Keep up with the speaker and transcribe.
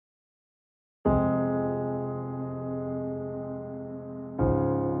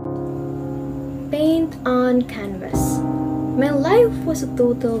paint on canvas. My life was a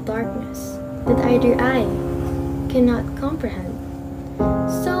total darkness that either I cannot comprehend.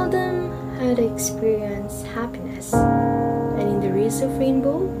 Seldom had I experienced happiness, and in the rays of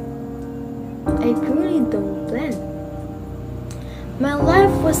rainbow, I truly don't blend. My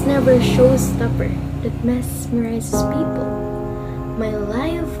life was never a showstopper that mesmerizes people. My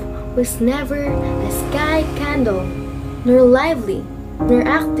life was never a sky candle, nor lively, nor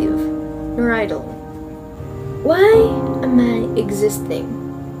active, nor idle. Why am I existing?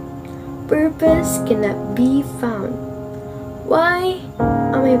 Purpose cannot be found. Why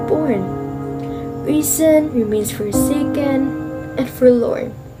am I born? Reason remains forsaken and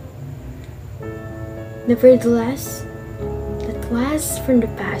forlorn. Nevertheless, that was from the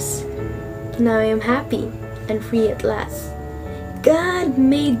past. Now I am happy and free at last. God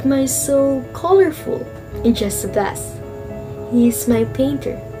made my soul colorful in just a blast. He is my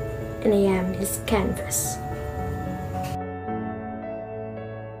painter, and I am his canvas.